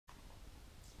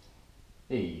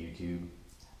Hey YouTube,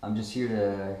 I'm just here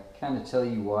to kind of tell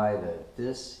you why that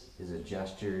this is a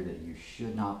gesture that you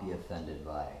should not be offended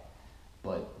by.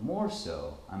 But more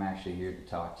so, I'm actually here to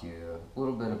talk to you a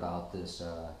little bit about this,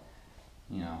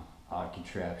 odd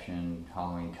contraption,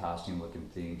 Halloween costume looking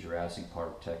thing, Jurassic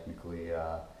Park technically,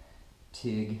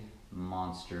 TIG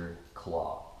Monster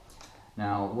Claw.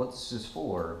 Now what this is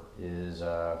for is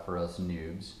for us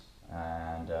noobs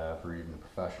and for even the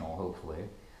professional hopefully.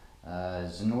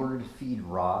 Is in order to feed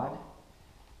rod,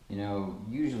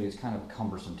 usually it's kind of a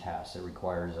cumbersome task that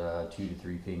requires 2 to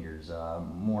 3 fingers,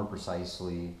 more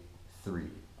precisely 3,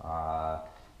 and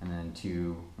then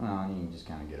 2, well, you can just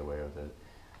kind of get away with it.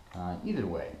 Either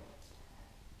way,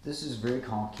 this is very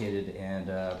complicated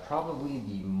and probably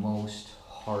the most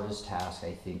hardest task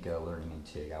I think learning in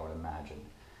TIG, I would imagine.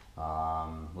 A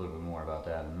little bit more about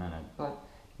that in a minute, but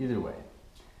either way,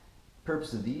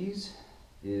 purpose of these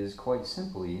is quite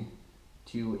simply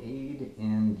to aid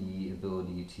in the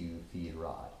ability to feed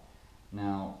rod.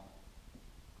 Now,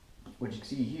 what you can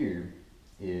see here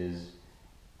is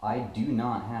I do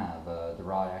not have the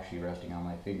rod actually resting on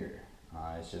my finger.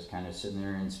 It's just kind of sitting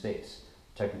there in space.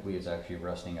 Technically it's actually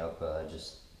resting up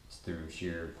just through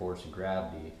sheer force of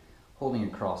gravity, holding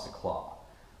across the claw.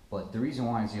 But the reason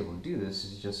why it's able to do this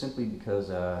is just simply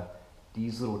because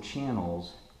these little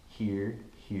channels here,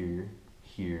 here,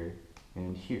 here,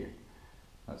 and here.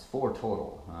 That's 4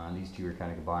 total. These 2 are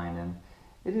kind of combined, and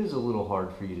it is a little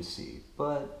hard for you to see,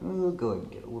 but we'll go ahead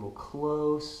and get a little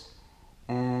close,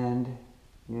 and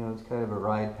it's kind of a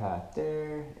ride path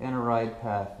there and a ride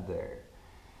path there.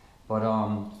 But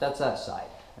that's that side.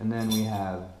 And then we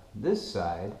have this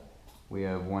side. We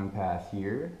have 1 path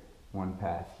here, 1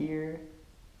 path here,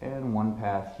 and 1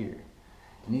 path here.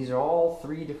 And these are all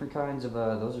 3 different kinds of,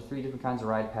 those are 3 different kinds of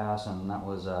ride paths, and that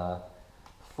was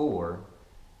 4,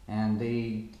 and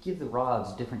they give the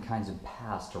rods different kinds of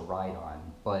paths to ride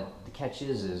on. But the catch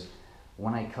is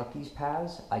when I cut these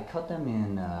paths, I cut them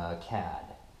in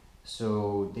CAD,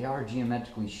 so they are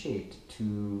geometrically shaped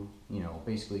to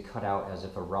basically cut out as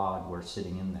if a rod were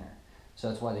sitting in there. So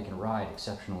that's why they can ride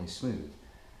exceptionally smooth.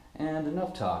 And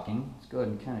enough talking, let's go ahead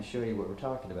and kind of show you what we're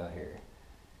talking about here.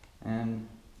 And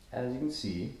as you can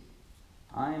see,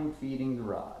 I'm feeding the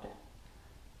rod.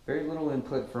 Very little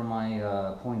input from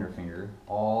my pointer finger.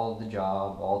 All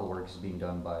the work is being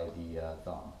done by the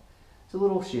thumb. It's a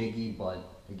little shaky, but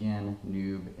again,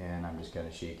 noob, and I'm just kind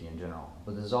of shaky in general.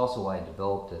 But this is also why I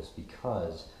developed this,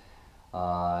 because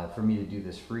for me to do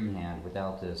this freehand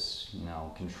without this,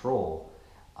 control,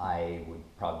 I would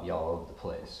probably be all over the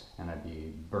place, and I'd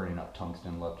be burning up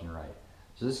tungsten left and right.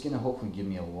 So this is going to hopefully give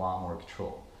me a lot more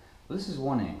control. But this is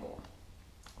one angle.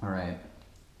 All right.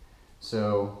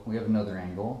 So we have another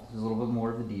angle. This is a little bit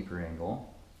more of a deeper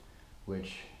angle,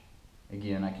 which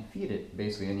again, I can feed it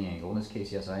basically any angle. In this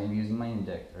case, yes, I am using my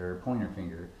index or pointer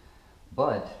finger,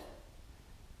 but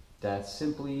that's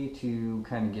simply to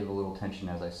kind of give a little tension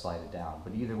as I slide it down.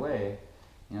 But either way,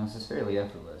 this is fairly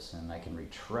effortless, and I can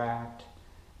retract,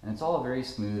 and it's all very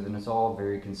smooth and it's all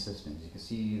very consistent. As you can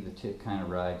see, the tip kind of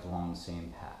rides along the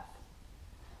same path.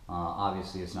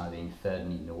 Obviously it's not being fed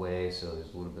and eaten away, so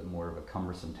there's a little bit more of a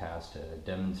cumbersome task to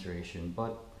demonstration,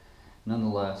 but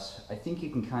nonetheless, I think you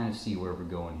can kind of see where we're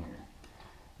going here.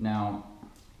 Now,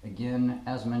 again,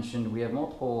 as mentioned, we have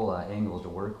multiple angles to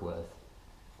work with.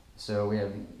 So we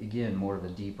have, again, more of a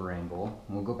deeper angle.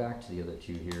 And we'll go back to the other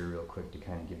 2 here real quick to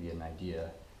kind of give you an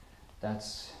idea.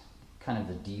 That's kind of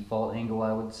the default angle,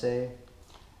 I would say.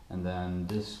 And then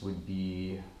this would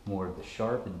be more of the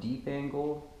sharp and deep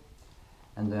angle.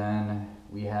 And then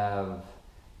we have,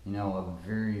 a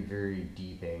very, very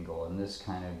deep angle, and this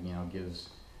kind of, gives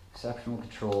exceptional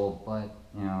control, but,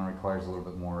 requires a little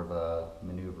bit more of a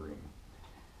maneuvering.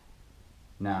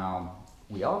 Now,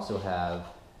 we also have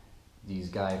these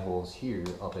guide holes here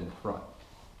up in front,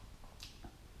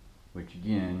 which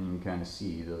again, you can kind of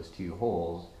see those 2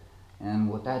 holes. And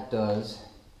what that does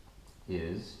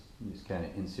is, you just kind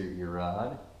of insert your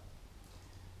rod,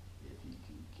 if you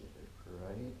can get it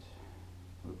right.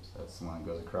 Oops, that's the one that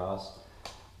goes across.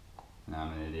 Now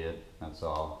I'm an idiot, that's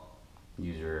all.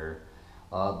 User error.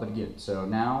 But again, so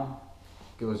now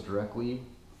it goes directly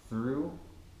through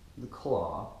the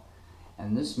claw,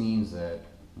 and this means that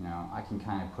I can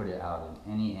kind of put it out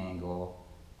at any angle,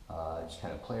 just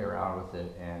kind of play around with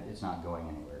it, and it's not going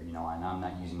anywhere. And I'm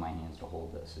not using my hands to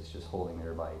hold this, it's just holding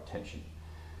there by tension.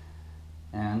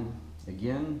 And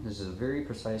again, this is a very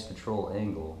precise control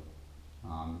angle.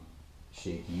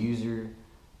 Shaky user,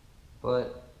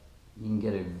 but you can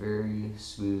get a very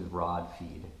smooth rod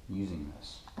feed using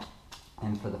this.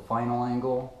 And for the final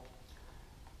angle,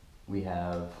 we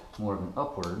have more of an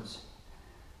upwards,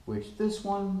 which this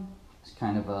one is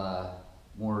kind of a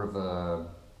more of a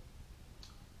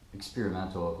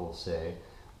experimental, we'll say,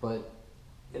 but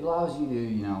it allows you to,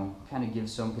 you know, kind of give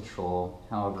some control.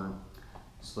 However,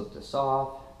 slip this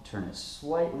off, turn it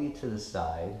slightly to the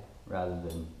side rather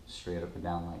than straight up and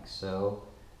down like so.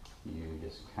 You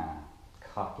just kind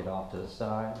of cock it off to the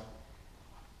side,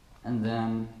 and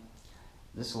then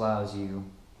this allows you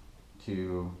to,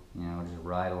 you know, just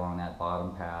ride along that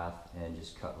bottom path and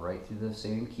just cut right through the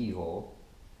same keyhole.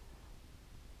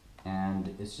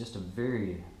 And it's just a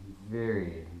very,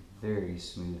 very, very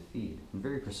smooth feed and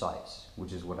very precise,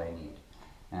 which is what I need,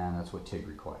 and that's what TIG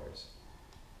requires.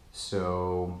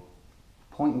 So,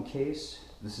 point in case,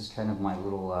 this is kind of my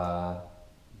little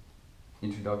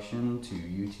introduction to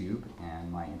YouTube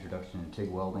and my introduction to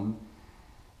TIG welding.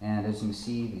 And as you can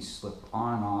see, these slip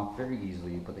on and off very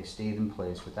easily, but they stayed in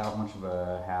place without much of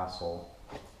a hassle.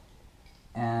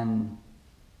 And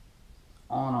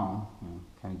all in all, you know,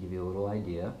 kind of give you a little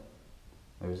idea.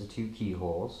 There's the two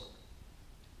keyholes.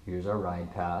 Here's our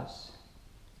ride pass.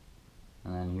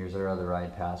 And then here's our other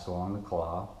ride pass along the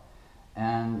claw.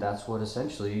 And that's what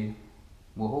essentially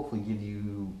will hopefully give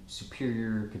you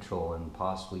superior control and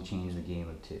possibly change the game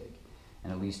of TIG,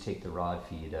 and at least take the rod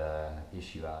feed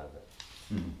issue out of it.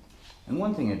 And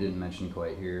one thing I didn't mention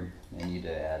quite here, I need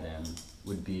to add in,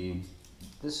 would be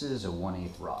this is a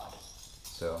 1/8 rod.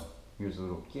 So here's a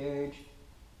little gauge,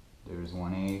 there's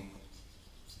 1/8,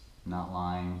 not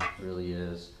lying, really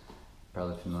is.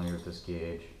 Probably familiar with this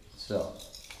gauge. So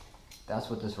that's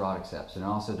what this rod accepts. And it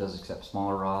also does accept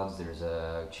smaller rods. There's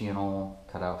a channel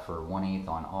cut out for 1/8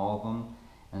 on all of them,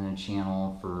 and then a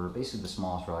channel for basically the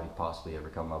smallest rod you possibly ever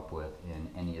come up with in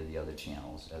any of the other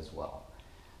channels as well.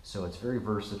 So it's very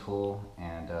versatile,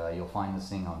 and you'll find this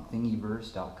thing on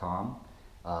thingiverse.com.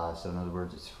 So in other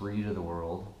words, it's free to the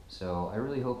world. So I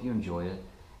really hope you enjoy it.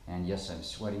 And yes, I'm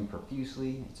sweating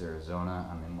profusely. It's Arizona.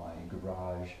 I'm in my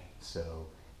garage. So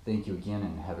thank you again,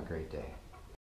 and have a great day.